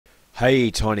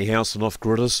Hey tiny house and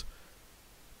off-gridders,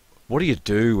 what do you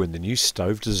do when the new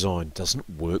stove design doesn't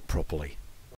work properly?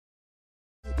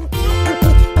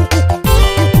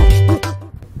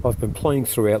 I've been playing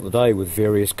throughout the day with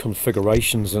various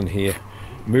configurations in here,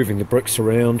 moving the bricks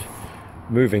around,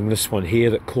 moving this one here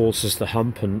that causes the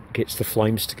hump and gets the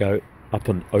flames to go up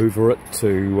and over it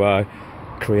to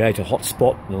create a hot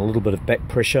spot and a little bit of back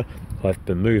pressure. I've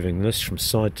been moving this from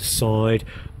side to side.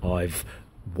 I've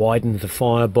widened the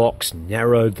firebox,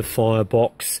 narrowed the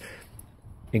firebox,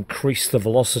 increased the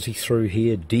velocity through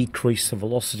here, decreased the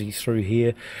velocity through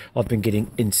here. I've been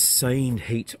getting insane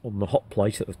heat on the hot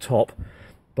plate at the top,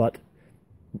 but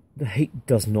the heat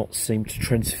does not seem to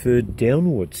transfer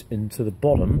downwards into the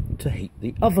bottom to heat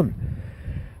the oven.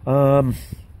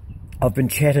 I've been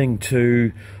chatting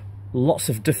to lots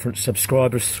of different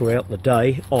subscribers throughout the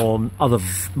day on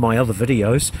my other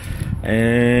videos,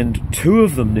 and two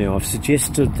of them now have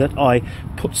suggested that I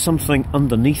put something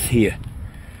underneath here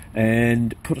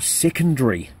and put a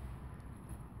secondary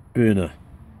burner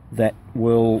that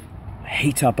will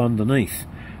heat up underneath.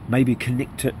 Maybe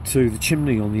connect it to the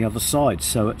chimney on the other side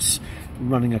so it's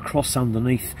running across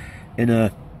underneath in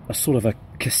a sort of a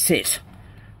cassette,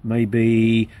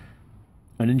 maybe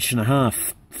 1.5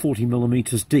 inches, 40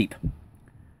 millimeters deep,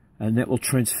 and that will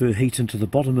transfer heat into the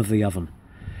bottom of the oven.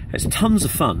 It's tons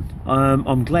of fun.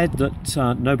 I'm glad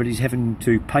that nobody's having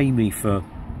to pay me for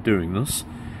doing this,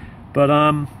 but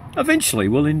eventually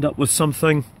we'll end up with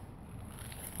something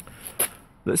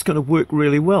that's going to work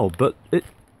really well, but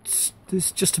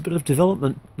there's just a bit of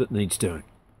development that needs doing.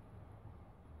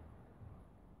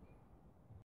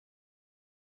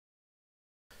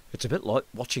 It's a bit like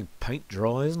watching paint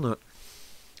dry, isn't it?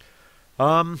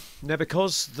 Now,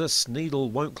 because this needle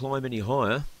won't climb any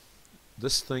higher,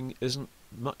 this thing isn't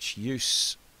much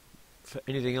use for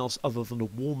anything else other than a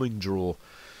warming drawer.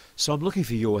 So I'm looking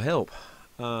for your help.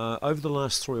 Over the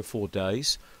last 3 or 4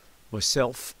 days,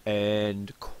 myself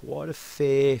and quite a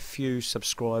fair few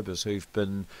subscribers who've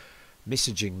been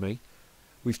messaging me,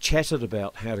 we've chatted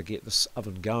about how to get this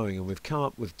oven going, and we've come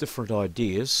up with different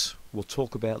ideas. We'll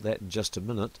talk about that in just a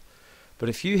minute. But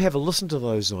if you have a listen to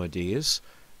those ideas,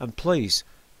 and please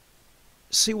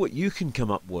see what you can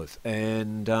come up with,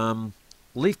 and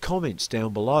leave comments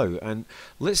down below, and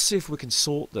let's see if we can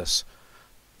sort this.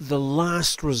 The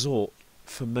last resort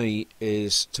for me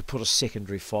is to put a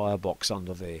secondary firebox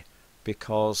under there,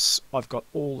 because I've got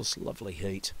all this lovely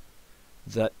heat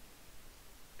that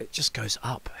it just goes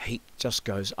up. Heat just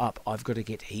goes up. I've got to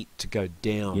get heat to go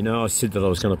down. You know, I said that I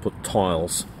was going to put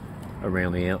tiles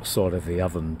around the outside of the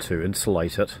oven to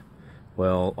insulate it.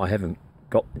 Well, I haven't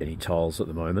got any tiles at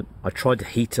the moment. I tried to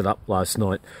heat it up last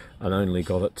night and only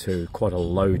got it to quite a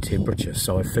low temperature,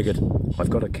 so I figured I've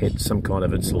got to get some kind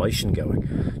of insulation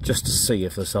going just to see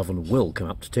if this oven will come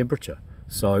up to temperature.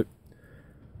 So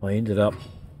I ended up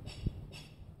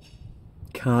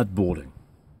cardboarding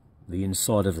the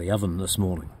inside of the oven this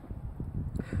morning.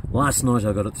 Last night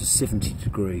I got it to 70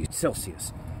 degrees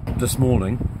Celsius. This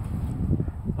morning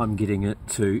I'm getting it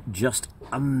to just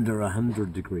under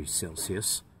 100 degrees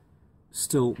Celsius.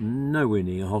 Still nowhere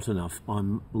near hot enough.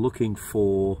 I'm looking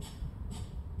for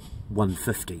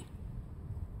 150,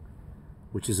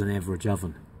 which is an average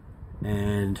oven,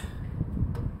 and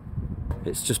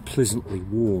it's just pleasantly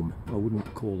warm. I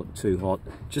wouldn't call it too hot.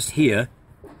 Just here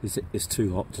is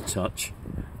too hot to touch.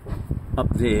 Up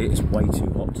there is way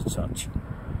too hot to touch.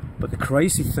 But the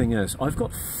crazy thing is, I've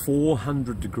got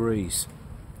 400 degrees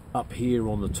up here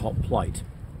on the top plate,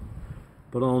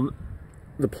 but on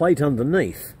the plate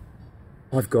underneath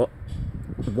I've got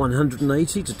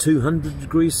 180 to 200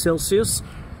 degrees Celsius.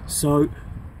 So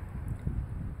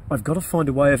I've got to find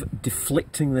a way of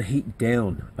deflecting the heat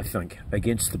down, I think,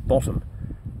 against the bottom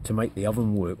to make the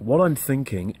oven work. What I'm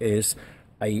thinking is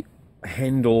a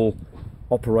handle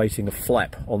operating a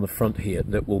flap on the front here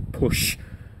that will push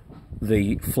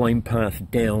the flame path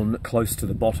down close to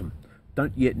the bottom.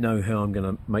 Don't yet know how I'm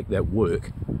going to make that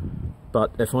work,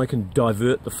 but if I can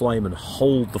divert the flame and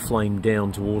hold the flame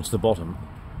down towards the bottom,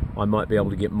 I might be able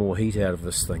to get more heat out of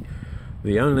this thing.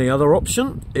 The only other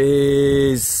option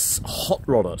is hot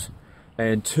rod it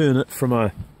and turn it from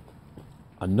a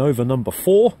Nova number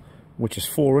 4, which is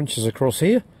 4 inches across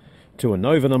here, to a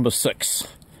Nova number 6.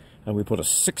 And we put a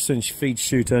 6-inch feed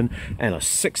chute in and a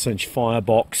 6-inch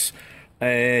firebox,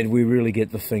 and we really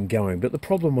get the thing going. But the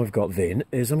problem I've got then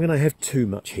is I'm going to have too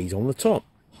much heat on the top.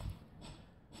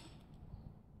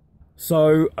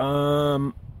 So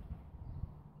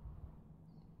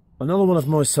another one of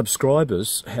my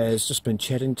subscribers has just been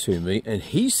chatting to me, and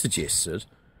he suggested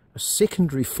a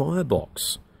secondary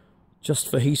firebox just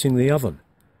for heating the oven.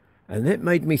 And that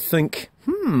made me think,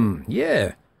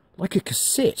 yeah, like a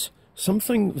cassette,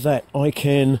 something that I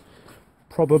can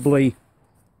probably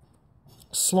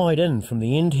slide in from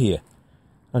the end here,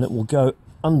 and it will go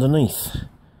underneath,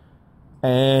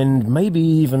 and maybe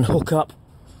even hook up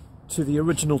to the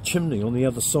original chimney on the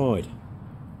other side.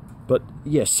 But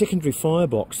yeah, secondary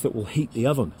firebox that will heat the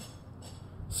oven.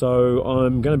 So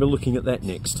I'm going to be looking at that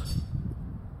next.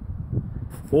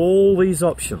 All these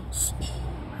options.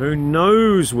 Who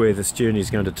knows where this journey is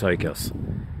going to take us?